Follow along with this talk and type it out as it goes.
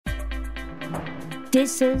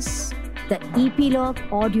This is the Epilogue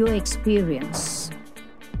Audio Experience.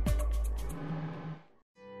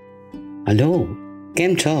 Hello,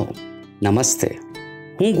 કેમ છો? નમસ્તે.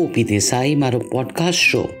 હું ગોપી દેસાઈ. મારો પોડકાસ્ટ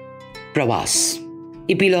શો પ્રવાસ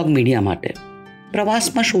ઇપિલોગ મીડિયા માટે.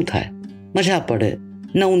 પ્રવાસમાં શું થાય? મજા પડે,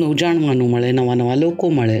 નવું જાણવાનું મળે, નવા લોકો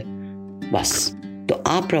મળે. બસ, તો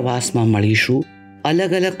આ પ્રવાસમાં મળીશું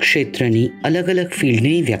અલગ અલગ ક્ષેત્રની, અલગ અલગ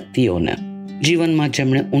ફિલ્ડની વ્યક્તિઓને, જીવનમાં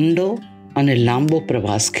જેમણે ઊંડો અને લાંબો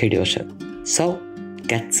પ્રવાસ ખેડ્યો છે. So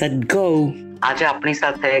get set go. આજે આપણી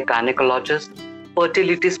સાથે ગાયનેકોલોજિસ્ટ,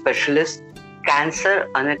 ફર્ટિલિટી સ્પેશિયલિસ્ટ, કેન્સર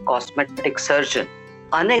અને કોસ્મેટિક સર્જન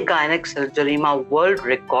અને ગાયનેક સર્જરીમાં વર્લ્ડ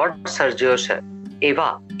રેકોર્ડ સર્જ્યો છે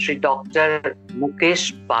એવા શ્રી ડોક્ટર મુકેશ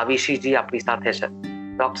ભાવિશીજી આપણી સાથે છે.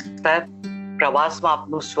 ડોક્ટર સાહેબ, પ્રવાસમાં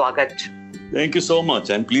આપનું સ્વાગત છે. Thank you so much.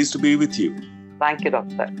 I'm pleased to be with you. Thank you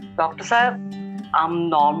doctor. Doctor સાહેબ, આમ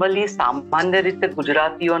નોર્મલી સામાન્ય રીતે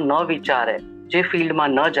ગુજરાતીઓ ન વિચારે, જે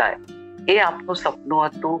ફિલ્ડમાં ન જાય, એ આપનું સપનું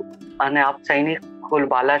હતું અને આપ સૈનિક સ્કૂલ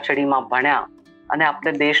બાલાછડીમાં ભણ્યા અને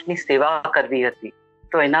આપને દેશની સેવા કરવી હતી.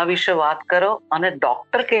 તો એના વિશે વાત કરો અને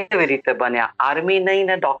ડોક્ટર કેવી રીતે બન્યા? આર્મી નહીં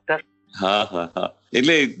ને ડોક્ટર? હા.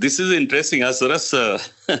 એટલે this is interesting. આ સરસ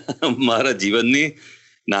મારા જીવનની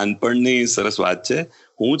નાનપણની સરસ વાત છે.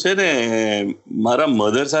 હું છે ને મારા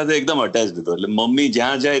મધર સાથે એકદમ અટેચ્ડ હતો. એટલે મમ્મી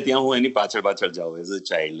જ્યાં જાય ત્યાં હું એની પાછળ જાઉં એઝ અ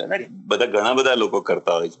ચાઇલ્ડ. ઘણા બધા લોકો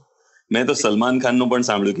કરતા હોય છે. મેં તો સલમાન ખાનનું પણ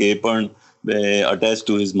સાંભળ્યું કે એ પણ અટેચ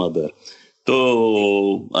ટુ હિઝ મધર. તો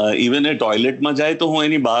ઇવન એ ટોયલેટમાં જાય તો હું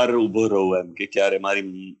એની બહાર ઉભો રહું, એમ કે ક્યારે મારી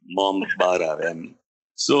મોમ બહાર આવે એમ.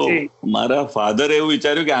 સો મારા ફાધરે એવું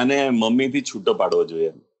વિચાર્યું કે આને મમ્મીથી છૂટો પાડવો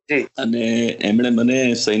જોઈએ, અને એમણે મને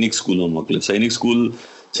સૈનિક સ્કૂલમાં મોકલ્યો. સૈનિક સ્કૂલ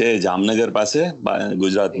છે જામનગર પાસે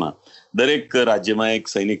ગુજરાતમાં. દરેક રાજ્યમાં એક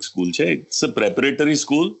સૈનિક સ્કૂલ છે. It's a preparatory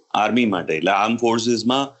school army માટે, એટલે આર્મ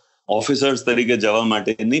ફોર્સીસમાં ઓફિસર્સ તરીકે જવા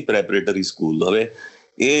માટેની પ્રેપરેટરી સ્કૂલ. હવે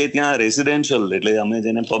એ ત્યાં રેસિડેન્શિયલ, એટલે અમે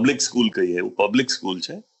જેને પબ્લિક સ્કૂલ કહીએ એવું પબ્લિક સ્કૂલ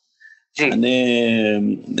છે. અને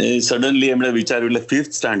સડનલી એમણે વિચાર્યું, એટલે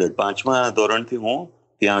 5th સ્ટાન્ડર્ડ 5મા ધોરણથી હું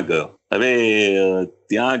ત્યાં ગયો. હવે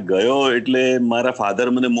ત્યાં ગયો એટલે મારા ફાધર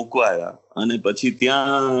મને મૂકવા આવ્યા, અને પછી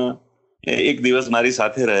ત્યાં એક દિવસ મારી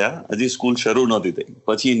સાથે રહ્યા. હજી સ્કૂલ શરૂ નહોતી થઈ.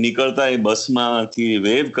 પછી નીકળતા એ બસમાંથી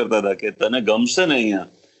વેવ કરતા હતા કે તને ગમશે ને અહીંયા.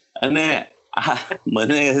 અને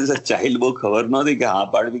મને એઝ અ ચાઇલ્ડ બહુ ખબર નહોતી કે હા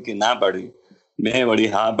પાડવી કે ના પાડવી. મેં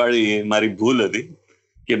વળી હા પાડી. મારી ભૂલ હતી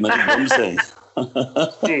કે મને ગમશે.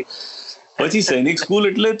 પછી સૈનિક સ્કૂલ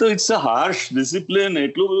એટલે તો ઇટ્સ અ હાર્શ ડિસિપ્લિન,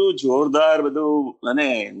 એટલું બધું જોરદાર બધું. અને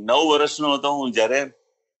 9 વર્ષનો હતો હું જ્યારે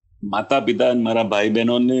માતા પિતા મારા ભાઈ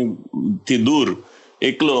બહેનો થી દૂર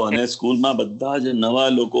એકલો, અને સ્કૂલમાં બધા જ નવા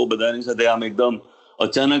લોકો, બધાની સાથે આમ એકદમ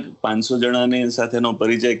અચાનક 500 જણાની સાથેનો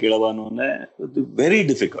પરિચય કેળવવાનો, ને વેરી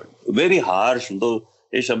ડિફિકલ્ટ, વેરી હાર્શ. તો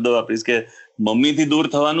એ શબ્દ વાપરીશ કે મમ્મીથી દૂર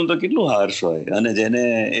થવાનું તો કેટલું હાર્શ હોય, અને જેને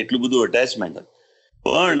એટલું બધું અટેચમેન્ટ હોય.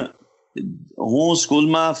 પણ હું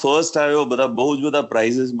સ્કૂલમાં ફર્સ્ટ આવ્યો, બહુ જ બધા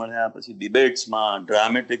પ્રાઇઝીસ મળ્યા. પછી ડિબેટ્સમાં,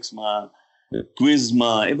 ડ્રામેટિક્સમાં,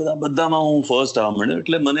 ક્વિઝમાં, એ બધામાં હું ફર્સ્ટ આવવા મળ્યો.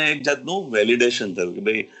 એટલે મને એક જાતનું વેલિડેશન થયું કે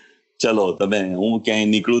ભાઈ ચલો તમે, હું ક્યાંય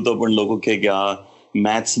નીકળું તો પણ લોકો કહે કે આ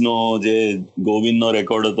મેથ્સનો જે ગોવિંદનો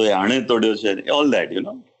રેકોર્ડ હતો એ આણે તોડ્યો છે, ઓલ દેટ યુ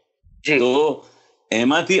નો. તો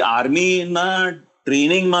એમાંથી આર્મીના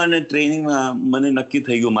ટ્રેનિંગમાં મને નક્કી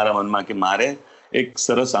થઈ ગયું મારા મનમાં કે મારે એક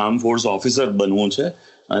સરસ આર્મ ફોર્સ ઓફિસર બનવું છે,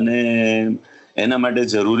 અને એના માટે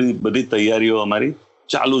જરૂરી બધી તૈયારીઓ અમારી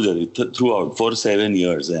ચાલુ જ હતી થ્રુ આઉટ ફોર 7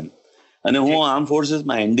 years એમ. અને હું arm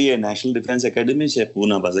ફોર્સીસમાં NDA national defence academy છે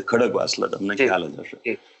પૂના પાસે, ખડકવાસલા, તમને ખ્યાલ જ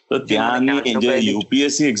હશે. તો ત્યાંની જે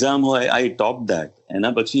UPSC એક્ઝામ હોય, આઈ ટોપ ધેટ.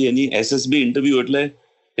 એના પછી એની SSB ઇન્ટરવ્યુ, એટલે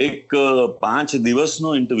એક 5 દિવસનો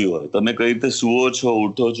ઇન્ટરવ્યુ હોય. તમે કઈ રીતે સુવો છો,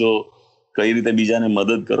 ઉઠો છો, કઈ રીતે બીજાને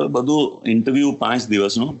મદદ કરો, બધું ઇન્ટરવ્યુ 5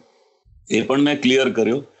 દિવસનો. એ પણ મેં ક્લિયર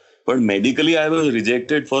કર્યો. પણ medically I was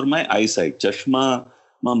rejected for my eyesight.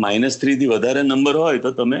 ચશ્મામાં -3 થી વધારે નંબર હોય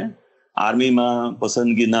તો તમે આર્મીમાં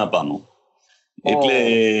પસંદગી ના પામો. એટલે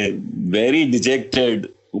વેરી ડિજેક્ટેડ.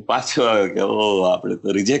 પાછો આવ્યો કે આપણે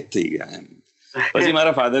તો રિજેક્ટ થઈ ગયા એમ. પછી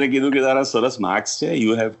મારા ફાધરે કીધું કે તારા સરસ માર્ક્સ છે,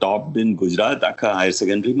 you have topped in Gujarat આખા હાયર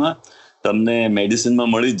સેકન્ડરીમાં, તમને મેડિસિનમાં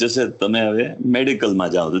મળી જ જશે, તમે હવે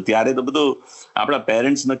મેડિકલમાં જાઓ. તો ત્યારે તો બધું આપણા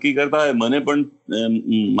પેરેન્ટ્સ નક્કી કરતા હોય. મને પણ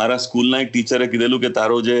મારા સ્કૂલના એક ટીચરે કીધેલું કે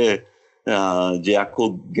તારો જે આખો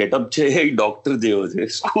ગેટઅપ છે એ ડોક્ટર જેવો છે.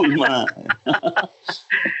 સ્કૂલમાં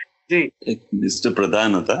મિસ્ટર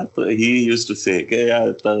પ્રધાન હતા, તો હી યુઝ ટુ સે કે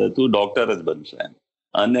તું ડોક્ટર જ બનશે એમ.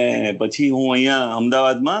 અને પછી હું અહીંયા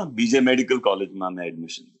અમદાવાદમાં બીજે મેડિકલ કોલેજમાં મેં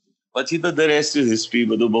એડમિશન લીધું. પછી તો ધ રેસ્ટ ઇઝ હિસ્ટ્રી.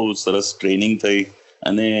 બધું બહુ સરસ ટ્રેનિંગ થઈ,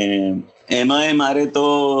 અને એમાંય મારે તો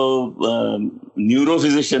ન્યુરો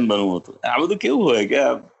ફિઝિશિયન બનવું હતું. આ બધું કેવું હોય કે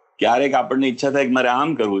ક્યારેક આપણને ઈચ્છા થાય કે મારે આમ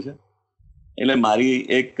કરવું છે, એટલે મારી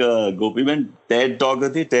એક ગોપીબેન ટેડ ટોક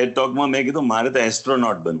હતી. ટેડ ટોકમાં મેં કીધું મારે તો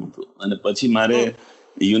એસ્ટ્રોનોટ બનવું હતું, અને પછી મારે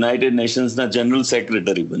યુનાઇટેડ નેશન્સના જનરલ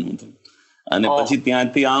સેક્રેટરી બનવું હતું, અને પછી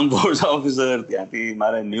ત્યાંથી આર્મ ફોર્સ ઓફિસર, ત્યાંથી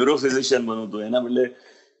મારે ન્યુરો ફિઝિશિયન બનવું હતું. એના બદલે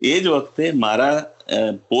એ જ વખતે મારા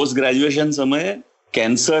પોસ્ટ ગ્રેજ્યુએશન સમયે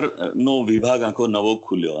કેન્સર નો વિભાગ આખો નવો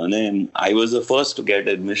ખુલ્યો, અને I was the first to get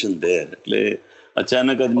admission there. એટલે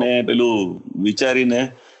અચાનક જ મેં પેલું વિચારીને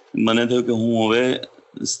મને થયું કે હું હવે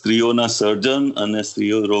સ્ત્રીઓના સર્જન અને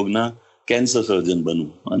સ્ત્રીઓ રોગના કેન્સર સર્જન બનું,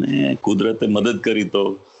 અને કુદરતે મદદ કરી તો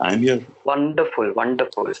I am here. Wonderful,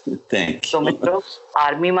 wonderful. Thank તો મિત્રો,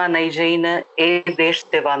 આર્મીમાં નહીં જઈને એ દેશ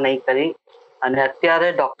સેવા નહીં કરી, અને અત્યારે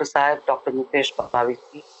ડોક્ટર સાહેબ, ડોક્ટર મુકેશ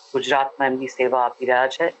ભાવિકજી ગુજરાતમાં એમની સેવા આપી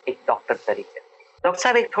રહ્યા છે એક ડોક્ટર તરીકે. ડોક્ટર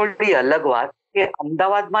સાહેબ, એક થોડી અલગ વાત કે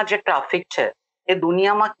અમદાવાદમાં જે ટ્રાફિક છે એ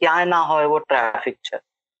દુનિયામાં ક્યાંય ના હોય એવો ટ્રાફિક છે.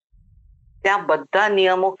 ત્યાં બધા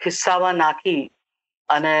નિયમો ખિસ્સામાં નાખી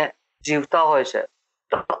અને જીવતા હોય છે.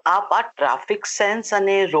 તો આપ આ ટ્રાફિક સેન્સ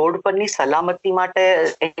અને રોડ પરની સલામતી માટે,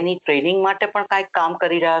 એની ટ્રેનિંગ માટે પણ કાંઈક કામ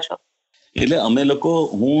કરી રહ્યા છો? એટલે અમે લોકો,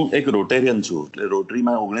 હું એક રોટેરિયન છું, એટલે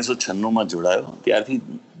રોટરીમાં 1996 જોડાયો. ત્યારથી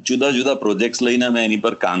જુદા જુદા પ્રોજેક્ટ્સ લઈને અમે એની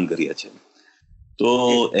પર કામ કરીએ છીએ. તો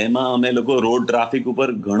એમાં અમે લોકો રોડ ટ્રાફિક ઉપર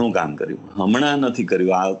ઘણું કામ કર્યું. હમણાં નથી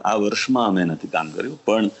કર્યું, આ વર્ષમાં અમે નથી કામ કર્યું,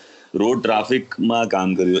 પણ રોડ ટ્રાફિકમાં કામ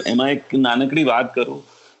કર્યું. એમાં એક નાનકડી વાત કરું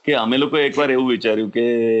કે અમે લોકો એકવાર એવું વિચાર્યું કે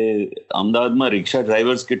અમદાવાદમાં રિક્ષા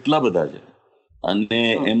ડ્રાઈવર્સ કેટલા બધા છે, અને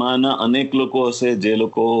એમાંના અનેક લોકો હશે જે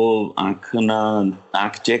લોકો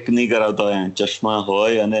આંખ ચેક નહીં કરાવતા હોય, ચશ્મા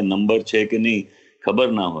હોય અને નંબર છે કે નહીં ખબર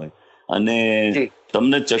ના હોય, અને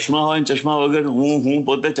તમને ચશ્મા હોય, ચશ્મા વગર, હું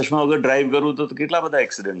પોતે ચશ્મા વગર ડ્રાઈવ કરું તો કેટલા બધા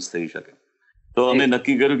એક્સિડન્ટ થઈ શકે. તો અમે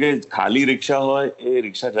નક્કી કર્યું કે ખાલી રિક્ષા હોય એ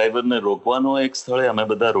રિક્ષા ડ્રાઈવરને રોકવાનો એક સ્થળે અમે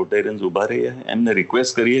બધા રોટેરિયન્સ ઉભા રહીએ, એમને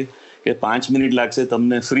રિક્વેસ્ટ કરીએ કે 5 મિનિટ લાગશે,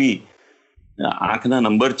 તમને ફ્રી આંખના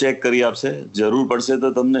નંબર ચેક કરી આપશે, જરૂર પડશે તો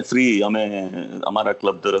તમને ફ્રી અમે અમારા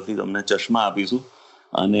ક્લબ તરફથી તમને ચશ્મા આપીશું.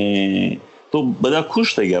 અને તો બધા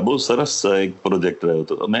ખુશ થઈ ગયા. બહુ સરસ એક પ્રોજેક્ટ રહ્યો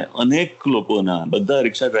હતો. અમે અનેક લોકોના, બધા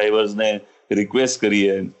રિક્ષા ડ્રાઈવર્સને રિક્વેસ્ટ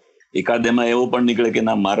કરીએ. એકાદ એમાં એવો પણ નીકળે કે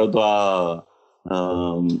ના, મારો તો આ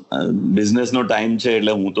બિઝનેસનો ટાઈમ છે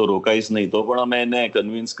એટલે હું તો રોકાઈશ નહીં, તો પણ અમે એને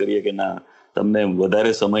કન્વિન્સ કરીએ કે ના, તમને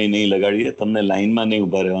વધારે સમય નહીં લગાડીએ, તમને લાઈનમાં નહીં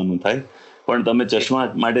ઉભા રહેવાનું થાય, પણ તમે ચશ્મા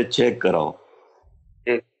માટે ચેક કરાવો.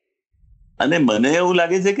 અને મને એવું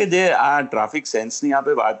લાગે છે કે જે આ ટ્રાફિક સેન્સની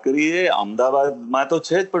આપણે વાત કરીએ, અમદાવાદમાં તો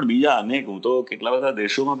છે જ, પણ બીજા અનેક, હું તો કેટલા બધા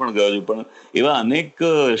દેશોમાં પણ ગયો છું, પણ એવા અનેક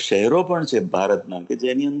શહેરો પણ છે ભારતના કે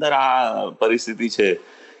જેની અંદર આ પરિસ્થિતિ છે.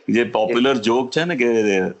 જે પોપ્યુલર જોક છે ને કે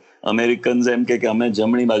અમેરિકન્સ એમ કે અમે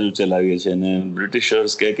જમણી બાજુ ચલાવીએ છીએ, અને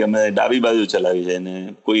બ્રિટિશર્સ કે અમે ડાબી બાજુ ચલાવીએ છીએ, અને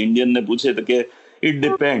કોઈ ઇન્ડિયન ને પૂછે તો કે ઇટ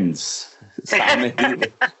ડિપેન્ડ્સ.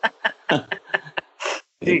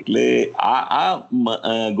 એટલે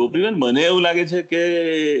ગોપીબેન, મને એવું લાગે છે કે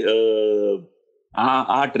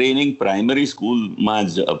આ ટ્રેનિંગ પ્રાઇમરી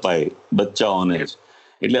સ્કૂલમાં જ અપાય બચ્ચાઓને જ.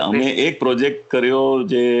 એટલે અમે એક પ્રોજેક્ટ કર્યો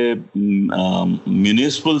જે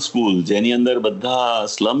મ્યુનિસિપલ સ્કૂલ, જેની અંદર બધા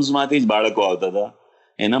સ્લમ્સમાંથી જ બાળકો આવતા હતા.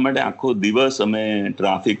 એના માટે આખો દિવસ અમે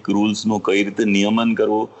ટ્રાફિક રૂલ્સનું કઈ રીતે નિયમન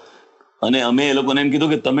કરવું, અને અમે એ લોકોને એમ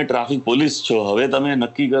કીધું કે તમે ટ્રાફિક પોલીસ છો, હવે તમે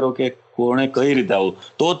નક્કી કરો કે કોણે કઈ રીતે આવું.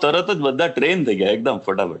 તો તરત જ બધા ટ્રેન થઈ ગયા એકદમ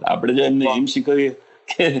ફટાફટ. આપણે જો એમને એમ શીખવીએ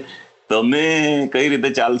કે તમે કઈ રીતે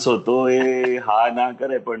ચાલશો તો એ હા ના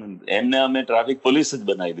કરે, પણ એમને અમે ટ્રાફિક પોલીસ જ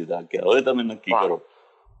બનાવી દીધા કે હવે તમે નક્કી કરો.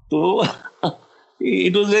 તો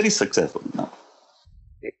ઇટ વોઝ વેરી સક્સેસફુલ.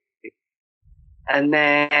 અને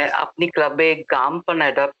આપની ક્લબે એક ગામ પણ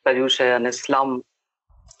એડોપ્ટ કર્યું છે, અને સ્લમ.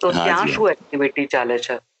 તો ત્યાં શું એક્ટિવિટી ચાલે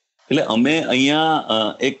છે? એટલે અમે અહીંયા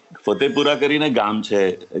એક ફતેપુરા કરીને ગામ છે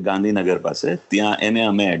ગાંધીનગર પાસે, ત્યાં એને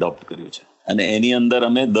અમે એડોપ્ટ કર્યું છે, અને એની અંદર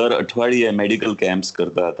અમે દર અઠવાડિયે મેડિકલ કેમ્પ્સ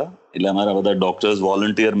કરતા હતા. એટલે અમારા બધા ડોક્ટર્સ,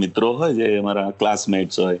 વોલન્ટિયર મિત્રો હોય, જે અમારા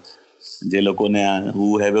ક્લાસમેટ્સ હોય, જે લોકોને હુ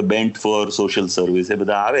have a bent four social service, એ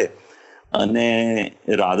બધા આવે, અને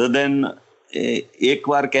રાધર દેન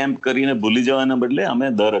એકવાર કેમ્પ કરીને ભૂલી જવાના બદલે અમે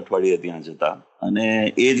દર અઠવાડિયે ત્યાં જતા, અને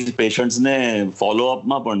એ જ પેશન્ટ્સને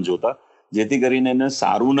ફોલોઅપમાં પણ જોતા, જેથી કરીને એને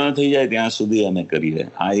સારું ન થઈ જાય ત્યાં સુધી અમે કરીએ.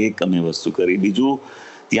 આ એક અમે વસ્તુ કરી. બીજું,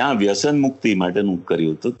 ત્યાં વ્યસન મુક્તિ માટેનું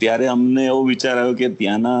કર્યું. તો ત્યારે અમને એવો વિચાર આવ્યો કે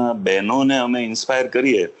ત્યાંના બહેનોને અમે ઇન્સ્પાયર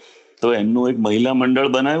કરીએ, તો એમનું એક મહિલા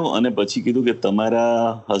મંડળ બનાવ્યું, અને પછી કીધું કે તમારા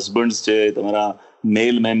હસબન્ડ્સ છે, તમારા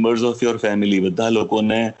મેલ મેમ્બર્સ ઓફ યોર ફેમિલી, બધા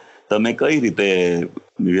લોકોને તમે કઈ રીતે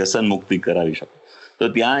વ્યસન મુક્તિ કરાવી શકો. તો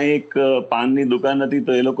ત્યાં એક પાનની દુકાન હતી,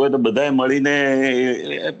 તો એ લોકોએ તો બધાએ મળીને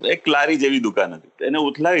એક લારી જેવી દુકાન હતી, એને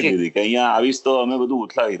ઉથલાવી દીધી કે અહીંયા આવીશ તો અમે બધું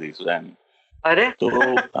ઉથલાવી દઈશું એમ. અરે તો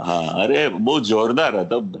હા, અરે બહુ જોરદાર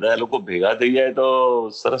હતો. બધા લોકો ભેગા થઈ જાય તો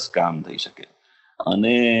સરસ કામ થઈ શકે.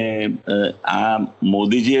 અને આ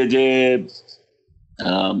મોદીજીએ જે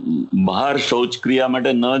બહાર શૌચક્રિયા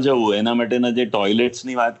માટે ન જવું એના માટેના જે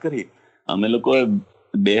ટોયલેટ્સની વાત કરી, અમે લોકોએ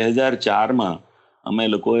 2004માં અમે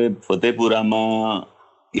લોકોએ ફતેપુરામાં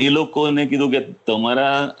એ લોકોને કીધું કે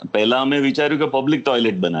તમારા, પહેલા અમે વિચાર્યું કે પબ્લિક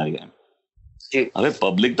ટોયલેટ બનાવીએ. હવે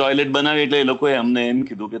પબ્લિક ટોયલેટ બનાવી એટલે એ લોકોએ અમને એમ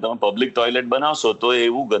કીધું કે તમે પબ્લિક ટોયલેટ બનાવશો તો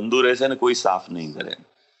એવું ગંદુ રહેશે ને કોઈ સાફ નહીં કરે,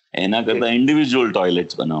 એના કરતા ઇન્ડિવિજ્યુઅલ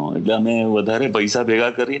ટોયલેટ્સ બનાવો. એટલે અમે વધારે પૈસા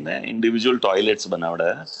ભેગા કરીને ઇન્ડિવિજ્યુઅલ ટોયલેટ્સ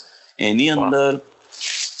બનાવડાયા. એની અંદર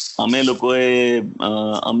અમે લોકોએ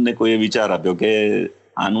અમને કોઈએ વિચાર આપ્યો કે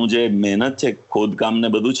આનું જે મહેનત છે, ખોદકામ ને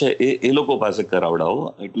બધું છે, એ લોકો પાસે કરાવડાવો,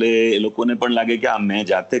 એટલે એ લોકોને પણ લાગે કે આ મેં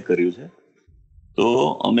જાતે કર્યું છે. તો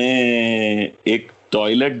અમે એક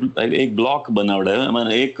ટોયલેટ, એક બ્લોક બનાવડાયો.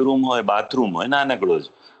 એમાં એક રૂમ હોય, બાથરૂમ હોય નાનકડો જ,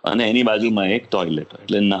 અને એની બાજુમાં એક ટોયલેટ,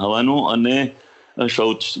 એટલે નહાવાનું અને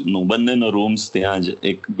શૌચનું બંનેનો રૂમ્સ ત્યાં જ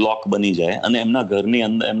એક બ્લોક બની જાય, અને એમના ઘરની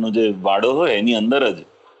અંદર એમનો જે વાડો હોય એની અંદર જ,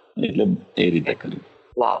 એટલે એ રીતે કર્યું.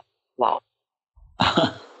 વાવ વાવ.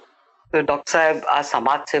 તો ડોક્ટર સાહેબ આ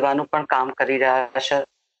સમાજ સેવાનું પણ કામ કરી રહ્યા છે,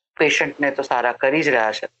 પેશન્ટને તો સારા કરી જ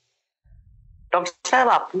રહ્યા છે. ડોક્ટર સાહેબ,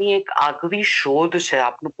 આપની એક આગવી શોધ છે,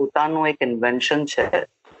 આપનું પોતાનું એક ઇન્વેન્શન છે,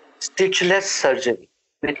 સ્ટિચલેસ સર્જરી.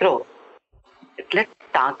 મિત્રો, એટલે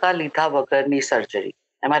ટાંકા લીધા વગરની surgery.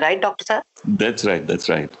 Am I right doctor સાહેબ? That's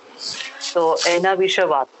right. તો એના વિશે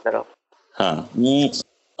વાત કરો. હા,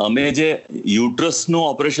 અમે જે યુટ્રસનું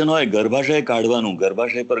ઓપરેશન હોય, ગર્ભાશય કાઢવાનું,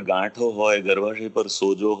 ગર્ભાશય પર ગાંઠો હોય, ગર્ભાશય પર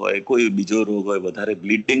સોજો હોય, કોઈ બીજો રોગ હોય, વધારે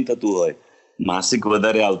બ્લીડિંગ થતું હોય, માસિક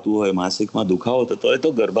વધારે આવતું હોય, માસિકમાં દુખાવો થતો હોય,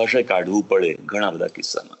 તો ગર્ભાશય કાઢવું પડે ઘણા બધા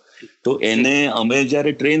કિસ્સામાં. તો એને અમે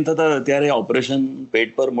જયારે ટ્રેન થતા હતા ત્યારે ઓપરેશન,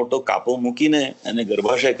 પેટ પર મોટો કાપો મૂકીને અને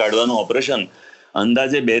ગર્ભાશય કાઢવાનું ઓપરેશન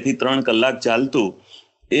અંદાજે 2 થી 3 કલાક ચાલતું.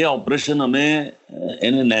 એ ઓપરેશન અમે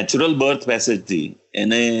એને નેચરલ બર્થ પેસેજથી,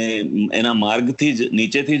 એને એના માર્ગથી જ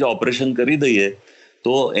નીચેથી જ ઓપરેશન કરી દઈએ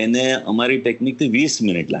તો એને અમારી ટેકનિકથી 20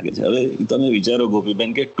 મિનિટ લાગે છે. હવે તમે વિચારો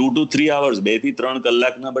ગોપીબેન કે 2 to 3 hours, 2 થી 3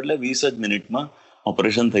 કલાકના બદલે 20 જ મિનિટમાં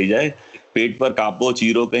ઓપરેશન થઈ જાય. પેટ પર કાપો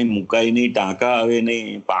ચીરો કંઈ મુકાય નહીં, ટાંકા આવે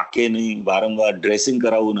નહીં, પાકે નહીં, વારંવાર ડ્રેસિંગ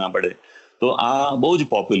કરાવવું ના પડે. તો આ બહુ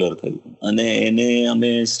જ પોપ્યુલર થયું અને એને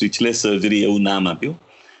અમે સ્ટિચલેસ સર્જરી એવું નામ આપ્યું.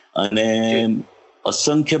 અને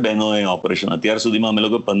અસંખ્ય બહેનોએ ઓપરેશન, અત્યાર સુધીમાં અમે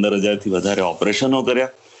લોકો 15,000થી વધારે ઓપરેશનો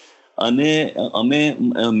કર્યા. અને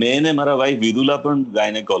મેં ને મારા વાઈફ વિદુલા પણ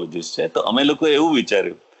ગાયનેકોલોજીસ્ટ છે. તો અમે લોકો એવું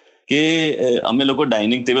વિચાર્યું કે અમે લોકો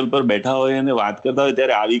ડાઇનિંગ ટેબલ પર બેઠા હોય અને વાત કરતા હોય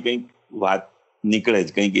ત્યારે આવી કંઈક વાત નીકળે જ,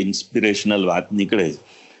 કંઈક ઇન્સ્પિરેશનલ વાત નીકળે જ.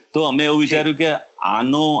 તો અમે એવું વિચાર્યું કે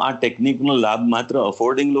આ ટેકનિકનો લાભ માત્ર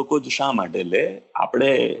અફોર્ડિંગ લોકો જ શા માટે લે,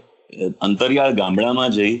 આપણે અંતરિયાળ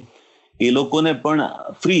ગામડામાં જઈ એ લોકોને પણ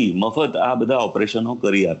ફ્રી, મફત આ બધા ઓપરેશનો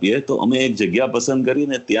કરી આપીએ. તો અમે એક જગ્યા પસંદ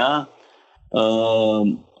કરીને ત્યાં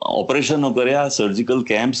ઓપરેશનો કર્યા, સર્જિકલ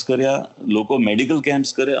કેમ્પ્સ કર્યા, લોકો મેડિકલ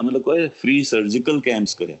કેમ્પ્સ કર્યા, અમે લોકોએ ફ્રી સર્જિકલ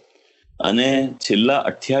કેમ્પ્સ કર્યા. અને છેલ્લા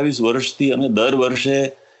 28 વર્ષથી અમે દર વર્ષે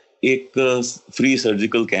એક ફ્રી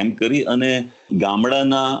સર્જિકલ કેમ્પ કરી અને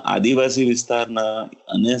ગામડાના, આદિવાસી વિસ્તારના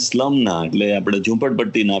અને સ્લમના, એટલે આપણે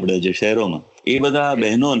ઝૂંપડપટ્ટીના, આપણે જે શહેરોમાં, એ બધા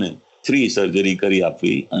બહેનોને ફ્રી સર્જરી કરી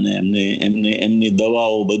આપવી અને એમની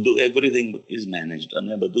દવાઓ, બધું, એવરીથિંગ ઇઝ મેનેજ્ડ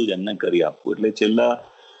અને બધું જ એમને કરી આપવું. એટલે છેલ્લા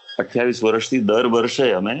 28 વર્ષથી દર વર્ષે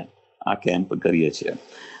અમે આ કેમ્પ કરીએ છીએ.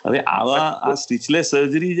 હવે આ સ્ટિચલેસ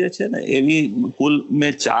સર્જરી જે છે ને, એવી કુલ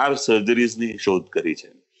મેં 4 સર્જરીઝની શોધ કરી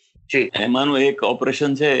છે. એમાંનું એક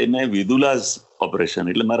ઓપરેશન છે મેં વિદુલાસ ઓપરેશન,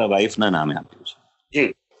 એટલે મારા વાઈફના નામે આપ્યું છે.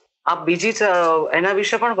 જી, આપ બીજી એના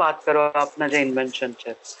વિશે પણ વાત કરો, આપના જે ઇન્વેન્શન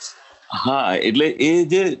છે. હા, એટલે એ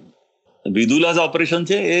જે વિદુલાસ ઓપરેશન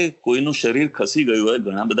છે, એ કોઈનું શરીર ખસી ગયું હોય,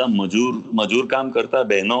 ઘણા બધા મજૂર કામ કરતા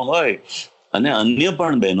બહેનો હોય અને અન્ય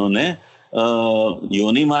પણ બહેનોને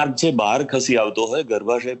યોનિ માર્ગ છે બહાર ખસી આવતો હોય,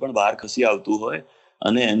 ગર્ભાશય પણ બહાર ખસી આવતું હોય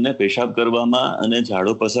અને એમને પેશાબ કરવામાં અને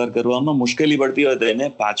ઝાડો પસાર કરવામાં મુશ્કેલી પડતી હોય તો એને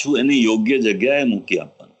પાછું એની યોગ્ય જગ્યાએ મૂકી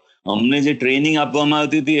આપવાનું. અમને જે ટ્રેનિંગ આપવામાં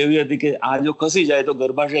આવતી હતી એવી હતી કે આ જો ખસી જાય તો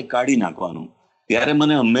ગર્ભાશય કાઢી નાખવાનું. ત્યારે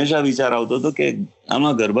મને હંમેશા વિચાર આવતો હતો કે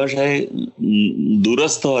આમાં ગર્ભાશય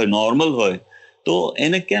દુરસ્થ હોય, નોર્મલ હોય, તો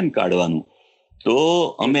એને કેમ કાઢવાનું? તો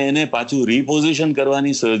અમે એને પાછું રિપોઝિશન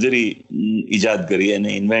કરવાની સર્જરી ઈજાદ કરી, એને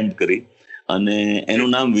ઇન્વેન્ટ કરી અને એનું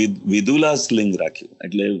નામ વિદુલા સ્લિંગ રાખ્યું,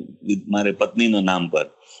 એટલે મારે પત્નીના નામ પર.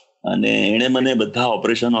 અને એણે મને બધા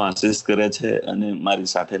ઓપરેશનો આસિસ્ટ કર્યા છે અને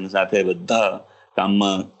મારી સાથે બધા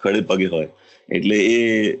કામમાં ખડે પગે હોય. એટલે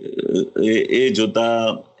એ જોતા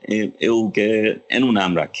એવું કે એનું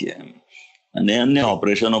નામ રાખીએ એમ. અને અન્ય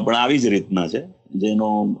ઓપરેશનો પણ આવી જ રીતના છે, જેનો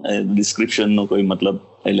ડિસ્ક્રિપ્શનનો કોઈ મતલબ,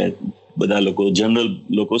 એટલે બધા લોકો, જનરલ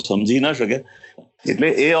લોકો સમજી ના શકે. એટલે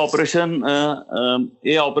એ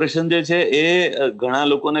ઓપરેશન જે છે એ ઘણા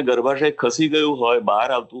લોકોને ગર્ભાશય ખસી ગયું હોય, બહાર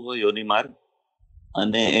આવતું હોય યોની માર્ગ,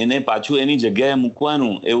 અને એને પાછું એની જગ્યાએ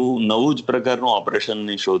મૂકવાનું એવું નવું જ પ્રકારનું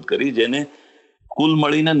ઓપરેશનની શોધ કરી, જેને કુલ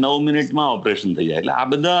મળીને 9 મિનિટમાં ઓપરેશન થઈ જાય. એટલે આ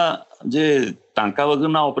બધા જે ટાંકા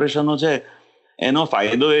વગરના ઓપરેશનો છે એનો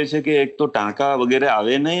ફાયદો એ છે કે એક તો ટાંકા વગેરે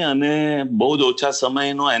આવે નહીં અને બહુ જ ઓછા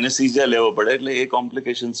સમયનો એનેસ્થેસિયા લેવો પડે, એટલે એ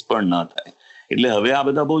કોમ્પ્લિકેશન્સ પણ ના થાય. એટલે હવે આ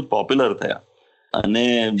બધા બહુ જ પોપ્યુલર થયા. અને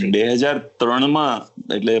 2003માં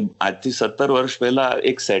એટલે આજથી 17 વર્ષ પહેલા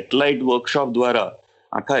એક સેટેલાઇટ વર્કશોપ દ્વારા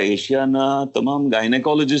આખા એશિયાના તમામ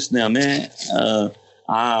ગાયનેકોલોજીસ્ટને અમે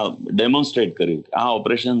આ ડેમોન્સ્ટ્રેટ કર્યું કે આ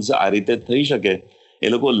ઓપરેશન્સ આ રીતે થઈ શકે. એ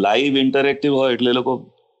લોકો લાઈવ ઇન્ટરેક્ટિવ હોય એટલે એ લોકો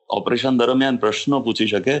ઓપરેશન દરમિયાન પ્રશ્નો પૂછી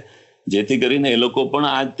શકે, જેથી કરીને એ લોકો પણ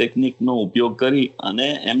આ ટેકનિકનો ઉપયોગ કરી અને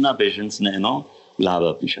એમના પેશન્ટ્સને એનો લાભ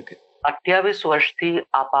આપી શકે. 28 વર્ષથી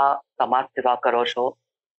આપ આ સમાજ સેવા કરો છો,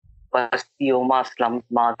 વસ્તીઓમાં,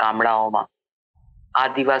 સ્લમ્સમાં, ગામડાઓમાં,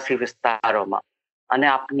 આદિવાસી વિસ્તારોમાં, અને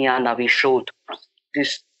આપની આ નવી શોધ,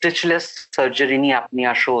 સ્ટિચલેસ સર્જરીની આપની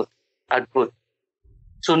આ શોધ અદ્ભુત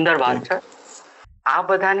સુંદર વાત છે. આ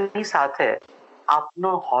બધાની સાથે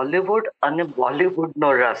આપનો હોલિવૂડ અને બોલિવૂડનો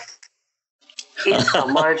રસ, એ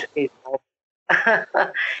સમજ,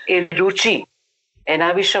 એ રુચિ,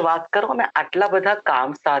 એના વિશે વાત કરો ને. આટલા બધા કામ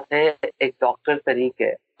સાથે એક ડોક્ટર તરીકે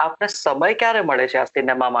આપને સમય ક્યારે મળે છે આ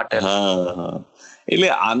સિનેમા માટે? એટલે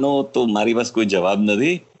આનો તો મારી પાસે કોઈ જવાબ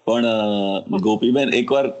નથી, પણ ગોપીબેન,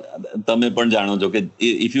 એકવાર તમે પણ જાણો છો કે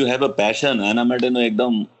if you have a passion, આના માટેનો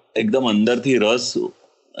એકદમ અંદરથી રસ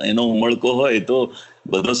એનો ઉમળકો હોય તો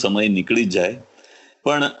બધો સમય નીકળી જ જાય.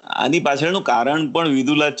 પણ આની પાછળનું કારણ પણ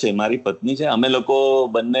વિદુલા જ છે, મારી પત્ની છે. અમે લોકો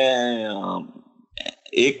બંને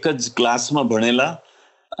એક જ ક્લાસમાં ભણેલા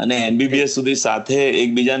અને MBBS સુધી સાથે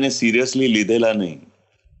એકબીજાને સિરિયસલી લીધેલા નહીં.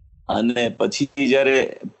 અને પછી જયારે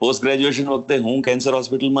પોસ્ટ ગ્રેજ્યુએશન વખતે હું કેન્સર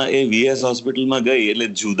હોસ્પિટલમાં, એ VS હોસ્પિટલમાં ગઈ, એટલે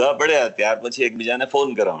જુદા પડ્યા. ત્યાર પછી એકબીજાને ફોન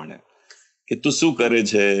કરવા કે તું શું કરે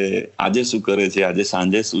છે, આજે શું કરે છે, આજે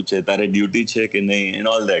સાંજે શું છે, તારે ડ્યુટી છે કે નહીં, and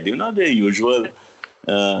all that, you know, the usual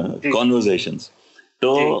કોન્વર્ઝેશન્સ.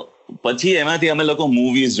 તો પછી એમાંથી અમે લોકો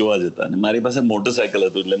મૂવીઝ જોવા જતા. અને મારી પાસે મોટરસાયકલ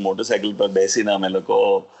હતું, એટલે મોટરસાયકલ પર બેસીને અમે લોકો,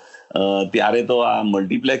 ત્યારે તો આ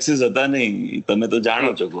મલ્ટીપ્લેક્સીસ હતા નહીં, તમે તો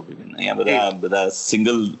જાણો છો ગોપીબેન, અહીંયા બધા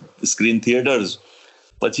સિંગલ સ્ક્રીન થિયેટર્સ.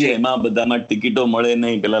 પછી એમાં બધામાં ટિકિટો મળે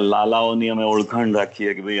નહીં. પેલા લાલાઓની અમે ઓળખાણ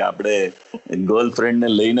રાખીએ કે ભાઈ આપણે ગર્લફ્રેન્ડને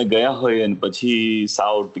લઈને ગયા હોય અને પછી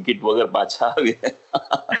સાવ ટિકિટ વગર પાછા આવીએ.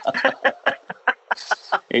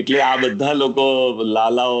 એટલે આ બધા લોકો,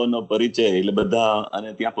 લાલાઓનો પરિચય, એટલે બધા, અને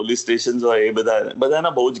ત્યાં પોલીસ સ્ટેશન હોય, એ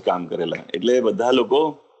બધાના બહુ જ કામ કરેલા. એટલે બધા લોકો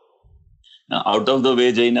આઉટ ઓફ ધ વે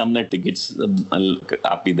જઈને અમને ટિકિટ્સ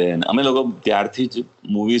આપી દે. અમે લોકો ત્યારથી જ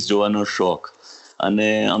મૂવીઝ જોવાનો શોખ. અને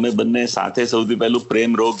અમે બંને સાથે સૌથી પહેલું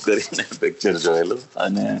પ્રેમ રોગ કરીને પિક્ચર જોયેલું.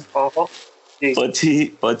 અને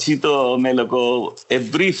પછી તો અમે લોકો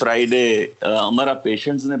એવરી ફ્રાઈડે, અમારા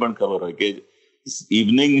પેશન્ટ્સને પણ ખબર હોય કે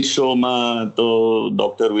ઇવનિંગ શોમાં તો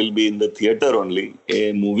doctor will be in the theatre only, A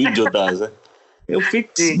movie જ જોતા હશે, એવું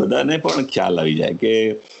ફિક્સ બધાને પણ ખ્યાલ આવી જાય કે.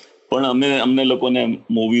 પણ અમને લોકોને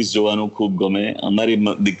મૂવીઝ જોવાનું ખૂબ ગમે. અમારી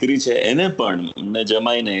દીકરી છે એને પણ, એમને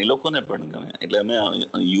જમાઈને એ લોકોને પણ ગમે. એટલે અમે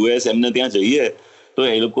US એમને ત્યાં જઈએ તો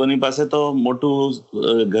એ લોકોની પાસે તો મોટું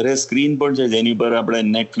ઘરે સ્ક્રીન પણ છે, જેની પર આપણે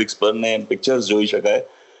નેટફ્લિક્સ પર ને પિક્ચર્સ જોઈ શકાય.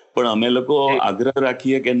 પણ અમે લોકો આગ્રહ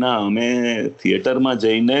રાખીએ કે ના, અમે થિયેટરમાં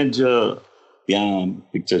જઈને જ ત્યાં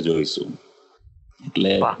પિક્ચર જોઈશું.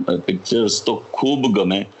 એટલે પિક્ચર્સ તો ખૂબ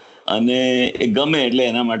ગમે, અને એ ગમે એટલે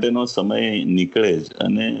એના માટેનો સમય નીકળે જ.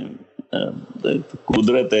 અને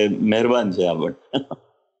કુદરતે મહેરબાન છે આપણ.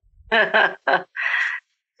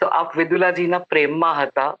 તો આપ વિદુલાજીના પ્રેમમાં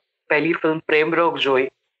હતા, પહેલી ફિલ્મ પ્રેમ રોગ જોઈ,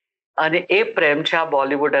 અને એ પ્રેમ છે આ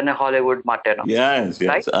બોલિવૂડ અને હોલિવૂડ માટેનો.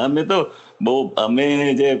 અમે તો અમે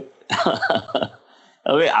જે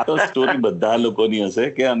હવે આ તો સ્ટોરી બધા લોકોની હશે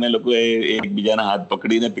કે અમે લોકો એકબીજાના હાથ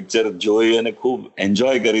પકડીને પિક્ચર જોઈ અને ખૂબ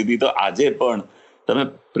એન્જોય કરી હતી. તો આજે પણ તમે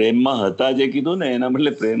પ્રેમમાં હતા જે કીધું ને, એના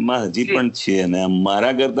બદલે પ્રેમમાં હજી પણ છીએ. ને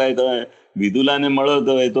મારા કરતા તમે વિદુલાને મળો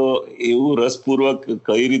તો એ તો એવું રસપૂર્વક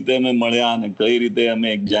કઈ રીતે અમે મળ્યા અને કઈ રીતે અમે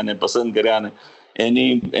એકબીજાને પસંદ કર્યા, ને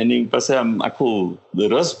એની પાસે આખું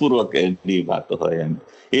રસપૂર્વક એની વાતો હોય.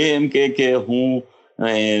 એમ કે હું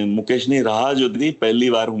મુકેશની રાહ જોતી,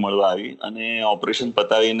 પહેલી વાર હું મળવા આવી, અને ઓપરેશન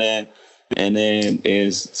પતાવીને એને એ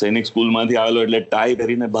સૈનિક સ્કૂલમાંથી આવેલો એટલે ટાઈ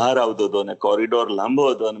પહેરીને બહાર આવતો હતો, અને કોરિડોર લાંબો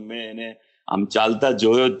હતો, અને મેં એને આમ ચાલતા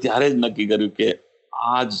જોયો ત્યારે જ નક્કી કર્યું કે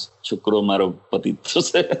આ જ છોકરો મારો પતિ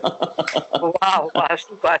થશે.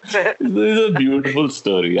 Beautiful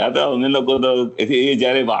story. આ તો અમે લોકો તો એ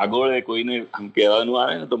જયારે વાગોળે કોઈને આમ કહેવાનું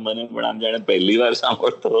આવે ને, તો મને પણ આમ જાણે પહેલી વાર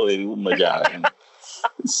સાંભળતો એવું મજા આવે.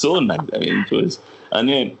 સો નાઇસ. I mean choice.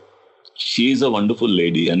 અને she is a wonderful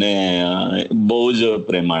lady અને બહુ જ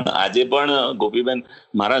પ્રેમાળ. આજે પણ ગોપીબેન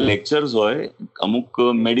મારા લેક્ચર્સ હોય અમુક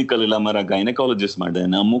મેડિકલ એટલે મારા ગાયનેકોલોજીસ્ટ માટે,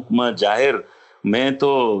 અને અમુકમાં જાહેર મેં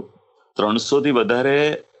તો 300 થી વધારે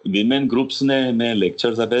વિમેન ગ્રુપ્સને મેં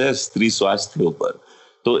લેક્ચર્સ આપ્યા છે સ્ત્રી સ્વાસ્થ્ય ઉપર.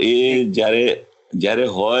 તો એ જ્યારે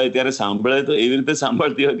હોય ત્યારે સાંભળે તો એવી રીતે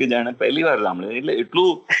સાંભળતી હોય કે જાણે પહેલી વાર સાંભળે, એટલે એટલું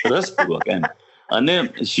રસપૂર્વક એમ. અને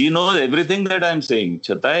શી knows everything that I am saying,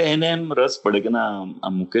 છતાંય એને એમ રસ પડે કે ના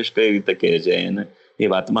આ મુકેશ કઈ રીતે કહે છે, એને એ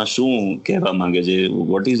વાતમાં શું કહેવા માંગે છે,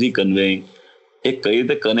 વોટ ઇઝ હી કન્વેઇંગ, એ કઈ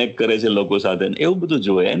રીતે કનેક્ટ કરે છે લોકો સાથે, એવું બધું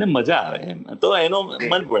જોવે, એને મજા આવે એમ. તો એનો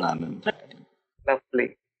મન પણ આનંદ થાય. લવલી.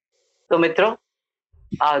 તો મિત્રો,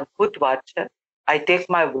 આ અદ્ભુત વાત છે. I take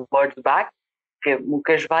my words back કે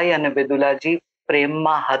મુકેશભાઈ અને વિદુલાજી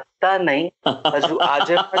પ્રેમમાં હતા નહીં, હજુ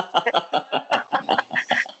આજે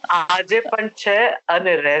પણ છે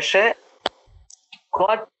અને રહેશે.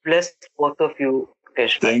 God bless both of you.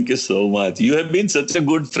 Thank you so much. You have been such a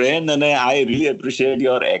good friend and I really appreciate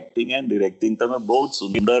your acting and directing. તમે બહુ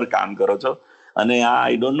સુંદર કામ કરો છો અને આ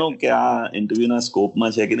આઈ ડોન્ટ નો કે આ ઇન્ટરવ્યુના સ્કોપમાં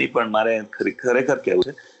છે કે નહીં, પણ મારે ખરેખર કહેવું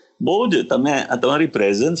છે, બહુ જ તમારી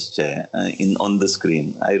પ્રેઝન્સ છે on the screen.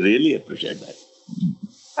 I really appreciate that.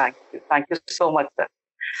 Thank you so much sir.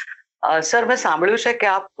 Sir, મેં સાંભળ્યું છે કે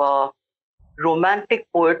આપ રોમેન્ટિક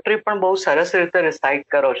પોએટ્રી પણ બહુ સરસ રીતે રિસાઇટ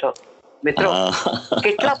કરો છો. મિત્રો,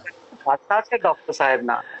 કેટલા ભાષા છે ડોક્ટર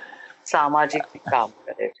સાહેબના. સામાજિક કામ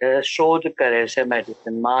કરે છે, શોધ કરે છે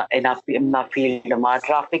મેડિસિનમાં, એમના ફિલ્ડમાં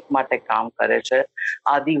ટ્રાફિક માટે કામ કરે છે,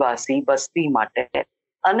 આદિવાસી વસ્તી માટે,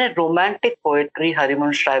 અને રોમેન્ટિક પોએટ્રી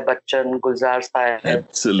હરિવંશ રાય બચ્ચન, ગુલઝાર સાહેબ,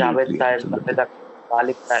 જાવેદ સાહેબ,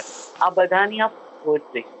 વાલિદ સાહેબ, આ બધાની આ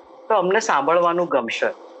પોએટ્રી તો અમને સાંભળવાનું ગમશે.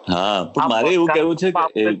 હા, પણ મારે એવું કહેવું છે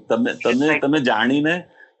કે તમને જાણીને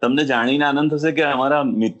આનંદ થશે કે અમારા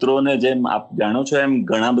મિત્રોને જેમ આપ જાણો છો એમ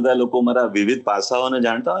ઘણા બધા લોકો મારા વિવિધ પાસાઓને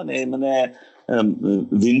જાણતા હોય ને, એ મને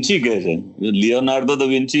વિન્ચી કહે છે. લિયોનાર્ડો દ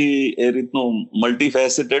વિન્ચી એ રીતનું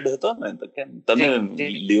મલ્ટીફેસેટેડ હતો ને, તો કેમ તમે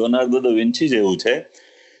લિયોનાર્ડો દ વિન્ચી જેવું છે.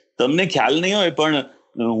 તમને ખ્યાલ નહીં હોય પણ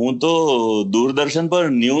હું તો દૂરદર્શન પર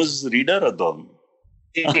ન્યૂઝ રીડર હતો.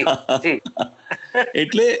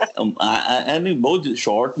 એટલે એની બહુ જ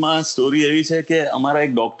શોર્ટમાં સ્ટોરી એવી છે કે અમારા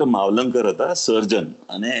એક ડોક્ટર માવલંકર હતા, સર્જન,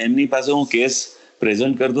 અને એમની પાસે હું કેસ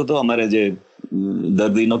પ્રેઝન્ટ કરતો હતો, અમારે જે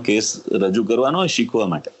દર્દીનો કેસ રજૂ કરવાનો હોય શીખવા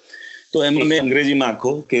માટે. તો એમાં મેં અંગ્રેજીમાં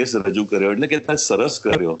આખો કેસ રજૂ કર્યો. એટલે કે સરસ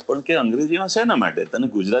કર્યો, પણ કે અંગ્રેજીમાં શેના માટે, તને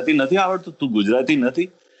ગુજરાતી નથી આવડતું, તું ગુજરાતી નથી.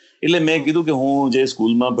 એટલે મેં કીધું કે હું જે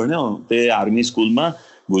સ્કૂલમાં ભણ્યો તે આર્મી સ્કૂલમાં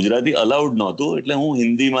ગુજરાતી અલાઉડ નહોતું, એટલે હું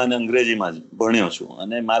હિન્દીમાં અને અંગ્રેજીમાં જ ભણ્યો છું.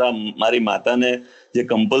 અને મારી માતાને જે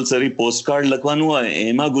કમ્પલસરી પોસ્ટકાર્ડ લખવાનું હોય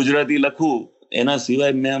એમાં ગુજરાતી લખવું, એના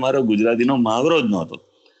સિવાય મેં મારો ગુજરાતીનો મહાવરો જ નહોતો.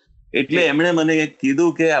 એટલે એમણે મને કીધું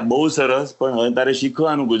કે આ બહુ સરસ, પણ હવે તારે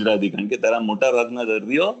શીખવાનું ગુજરાતી, કારણ કે તારા મોટા ભાગના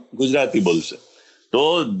દર્દીઓ ગુજરાતી બોલશે. તો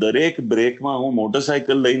દરેક બ્રેકમાં હું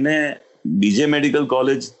મોટરસાયકલ લઈને બીજે મેડિકલ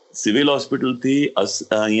કોલેજ સિવિલ હોસ્પિટલથી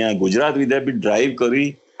અહીંયા ગુજરાત વિદ્યાપીઠ ડ્રાઈવ કરી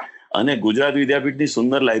અને ગુજરાત વિદ્યાપીઠની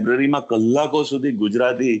સુંદર લાઇબ્રેરીમાં કલાકો સુધી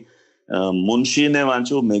ગુજરાતી મુનશીને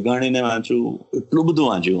વાંચ્યું, મેઘાણીને વાંચ્યું, એટલું બધું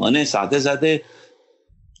વાંચ્યું. અને સાથે સાથે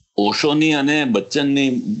ઓશોની અને બચ્ચનની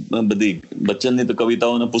તો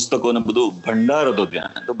કવિતાઓને પુસ્તકોને બધું ભંડાર હતો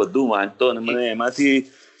ત્યાં. તો બધું વાંચતો અને મને એમાંથી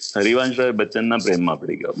હરિવંશ રાય બચ્ચનના પ્રેમમાં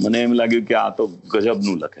પડી ગયો. મને એમ લાગ્યું કે આ તો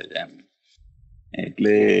ગજબનું લખે છે એમ.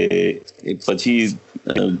 એટલે પછી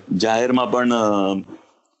જાહેરમાં પણ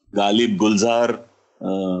ગાલિબ, ગુલઝાર,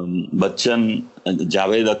 બચ્ચન,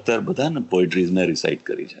 જાવેદ અખ્તર બધાને પોએટ્રીઝ મેં રિસાઇટ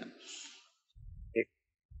કરી છે.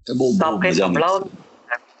 બહુ મજા.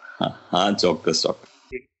 હા, ચોક્કસ.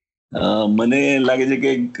 મને લાગે છે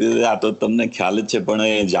કે આ તો તમને ખ્યાલ જ છે, પણ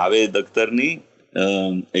એ જાવેદ અખ્તરની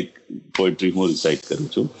એક પોએટ્રી હું રિસાઇટ કરું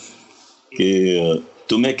છું કે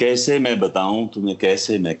तुम्हें कैसे मैं बताऊं, तुम्हें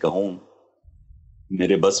कैसे मैं कहूं,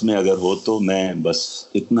 मेरे बस में अगर हो तो मैं बस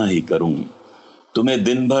इतना ही करूं, तुम्हें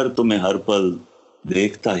दिन भर तुम्हें हर पल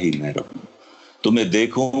देखता ही मैं रहूं, तुम्हें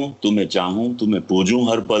देखूं, तुम्हें चाहूं, तुम्हें पूजूं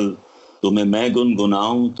हर पल, तुम्हें मैं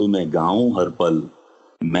गुनगुनाऊं, तुम्हें गाऊं हर पल,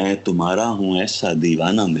 मैं तुम्हारा हूं ऐसा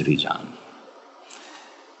दीवाना मेरी जान,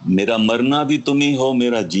 मेरा मरना भी तुम ही हो,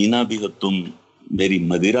 मेरा जीना भी हो तुम, मेरी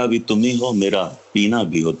मदिरा भी तुम ही हो, मेरा पीना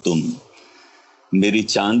भी हो तुम, मेरी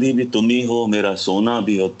चांदी भी तुम ही हो, मेरा सोना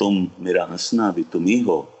भी हो तुम, मेरा हंसना भी तुम ही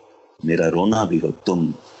हो, मेरा रोना भी हो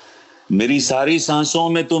तुम, मेरी सारी सांसों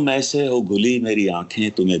में तुम ऐसे हो घुली, मेरी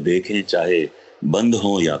आंखें तुम्हें देखें चाहे बंद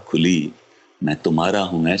हो या खुली, मैं तुम्हारा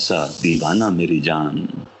हूं ऐसा दीवाना मेरी जान,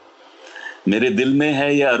 मेरे दिल में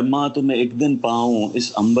है ये अरमा तुम्हें एक दिन पाऊं,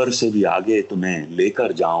 इस अंबर से भी आगे तुम्हें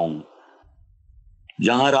लेकर जाऊं,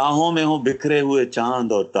 जहां राहों में हो बिखरे हुए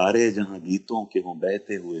चांद और तारे, जहां गीतों के हो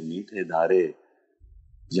बहते हुए मीठे धारे,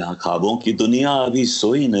 जहां ख्वाबों की दुनिया अभी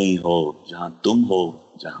सोई नहीं हो, जहां तुम हो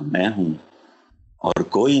जहां मैं हूं और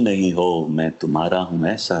कोई नहीं हो, मैं तुम्हारा हूं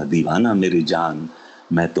ऐसा दीवाना मेरी जान,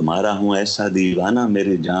 मैं तुम्हारा हूं ऐसा दीवाना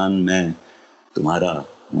मेरी जान, मैं तुम्हारा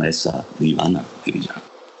हूं ऐसा दीवाना मेरी जान.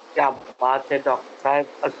 क्या बात है डॉक्टर साहब,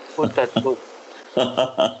 અદ્ભુત અદ્ભુત.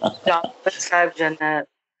 જાવેદ સાહેબ જેને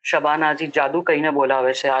શબાનાજી જાદુ કહીને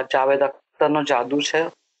બોલાવે છે, આ જાવેદ અખ્તરનો જાદુ છે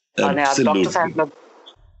અને આ ડોક્ટર સાહેબ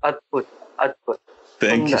અદ્ભુત અદ્ભુત.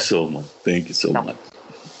 Thank you so much, thank you so much.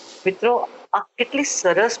 મિત્રો, આ કેટલી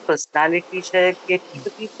સરસ પર્સનાલિટી છે, કેટલી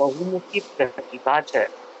બધી બહુમુખી પ્રતિભા છે,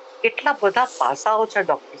 કેટલા બધા પાસાઓ છે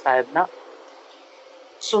ડોક્ટર સાહેબના.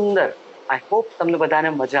 સુંદર. આઈ હોપ તમને બધાને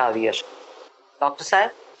મજા આવી હશે. ડોક્ટર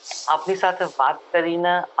સાહેબ, આપની સાથે વાત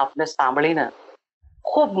કરીને, આપને સાંભળીને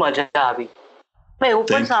ખૂબ મજા આવી. મેં એવું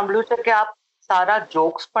પણ સાંભળ્યું છે કે આપ સારા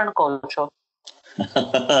જોક્સ પણ કહો છો.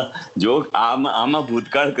 જોક આમાં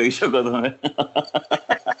ભૂતકાળ કહી શકો તમે.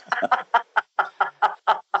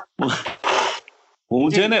 હું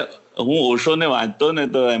છે ને, હું ઓશોને વાંચતો ને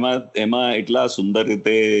તો એમાં એટલા સુંદર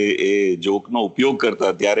રીતે એ જોકનો ઉપયોગ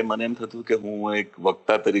કરતા, ત્યારે મને એમ થતું કે હું એક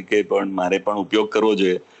વક્તા તરીકે પણ મારે પણ ઉપયોગ કરવો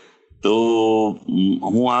જોઈએ. તો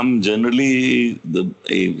હું આમ જનરલી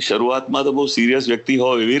શરૂઆતમાં તો બહુ સિરિયસ વ્યક્તિ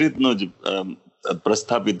હોય એવી રીતનો જ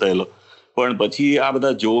પ્રસ્થાપિત થયેલો, પણ પછી આ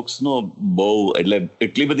બધા જોક્સનો બહુ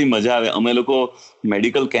એટલી બધી મજા આવે. અમે લોકો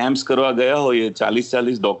મેડિકલ કેમ્પ્સ કરવા ગયા હોઈએ,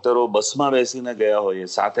 40 ડોક્ટરો બસમાં બેસીને ગયા હોઈએ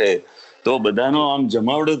સાથે, તો બધાનો આમ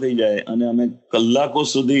જમાવડો થઈ જાય અને અમે કલાકો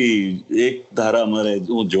સુધી એક ધારા અમારે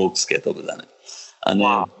હું જોક્સ કહેતો બધાને અને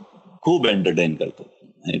ખૂબ એન્ટરટેન કરતો.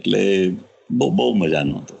 એટલે બહુ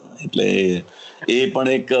મજાનો હતો. એટલે એ પણ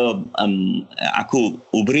એક આખું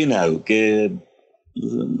ઉભરીને આવ્યું કે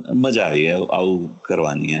મજા આવી આવું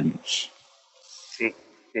કરવાની એમ.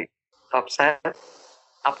 ડોક્ટર સાહેબ,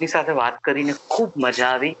 આપની સાથે વાત કરીને ખૂબ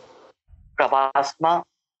મજા આવી. પ્રવાસમાં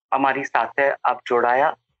અમારી સાથે આપ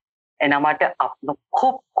જોડાયા, એના માટે આપનો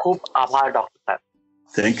ખૂબ ખૂબ આભાર ડોક્ટર સાહેબ.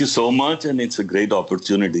 Thank you so much, and it's a great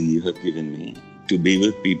opportunity you have given me to be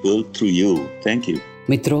with people through you. Thank you.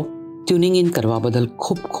 મિત્રો, ટ્યુનિંગ ઇન કરવા બદલ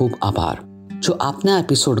ખૂબ ખૂબ આભાર. જો આપને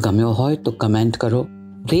એપિસોડ ગમ્યો હોય તો કમેન્ટ કરો,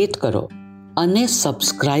 રેટ કરો અને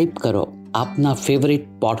સબસ્ક્રાઇબ કરો આપના ફેવરિટ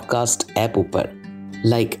પોડકાસ્ટ એપ ઉપર,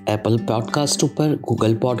 લાઈક એપલ પોડકાસ્ટ ઉપર,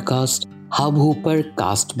 ગૂગલ પોડકાસ્ટ, હબ ઉપર,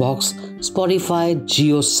 કાસ્ટબોક્સ, સ્પોટીફાય,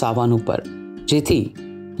 જીઓ સાવન ઉપર, જેથી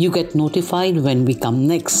you get notified when we come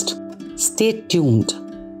next. Stay tuned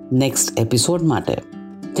next episode માટે.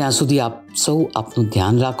 ત્યાં સુધી આપ સૌ આપનું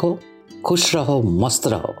ધ્યાન રાખો, ખુશ રહો, મસ્ત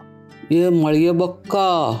રહો. એ મળીએ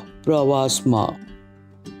બક્કા પ્રવાસમાં.